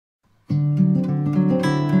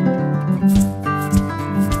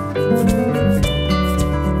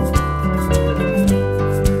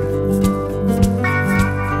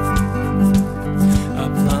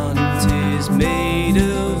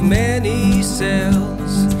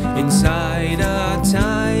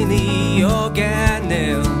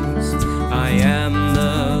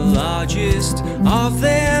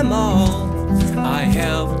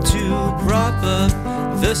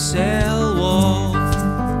the cell wall.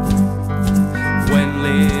 When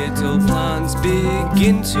little plants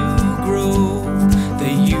begin to grow,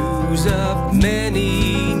 they use up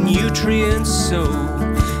many nutrients, so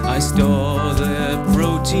I store the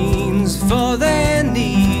proteins for their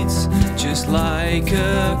needs, just like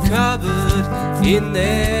a cupboard in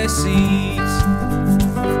their seeds.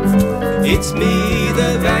 It's me,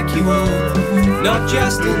 the vacuole, not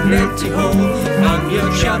just an empty hole. I'm your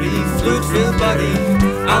chubby, fluid-filled buddy.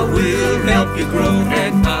 I will help you grow,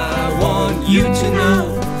 and I want you to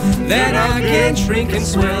know that I can shrink and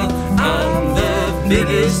swell. I'm the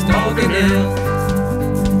biggest organelle.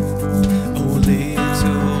 Oh,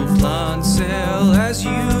 little plant cell, as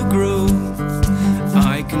you grow,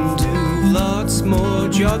 I can do lots more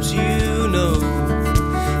jobs, you know.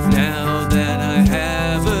 Now that I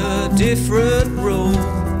have a different role,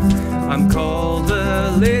 I'm called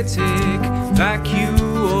the lytic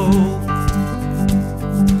vacuole.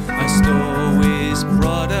 I store waste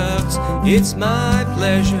products, it's my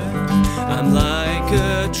pleasure. I'm like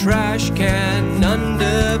a trash can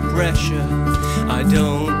under pressure. I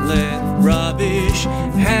don't let rubbish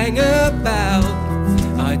hang about.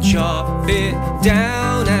 I chop it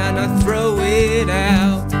down and I throw it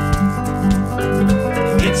out.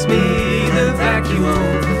 It's me, the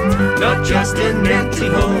vacuole, not just an empty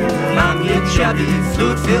hole. I'm your chubby,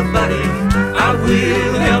 fluid-filled buddy. I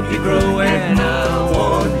will help you grow, and I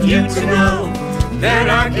want you to know that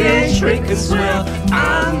I can shrink and swell.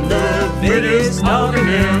 I'm the biggest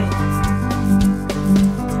organelle.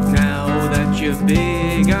 Now that you're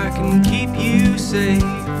big, I can keep you safe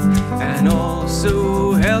and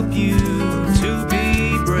also help you to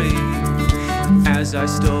be brave, as I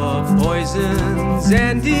store poisons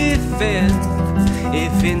and defend.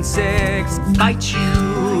 If insects bite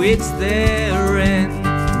you, it's their end.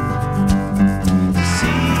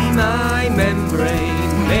 See my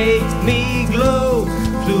membrane make me glow.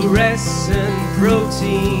 Fluorescent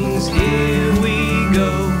proteins, here we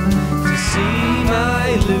go. To see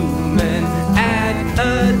my lumen, add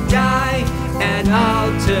a dye, and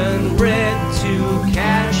I'll turn red to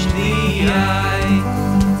catch the eye.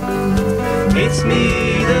 It's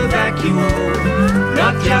me, the vacuole,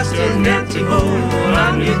 not just an empty hole.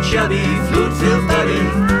 I'm your chubby, fluid-filled buddy.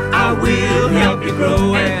 I will help you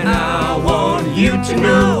grow, and I want you to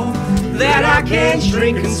know that I can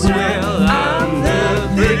shrink and swell. I'm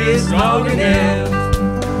the biggest organelle.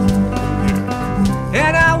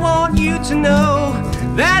 And I want you to know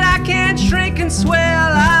that I can shrink and swell.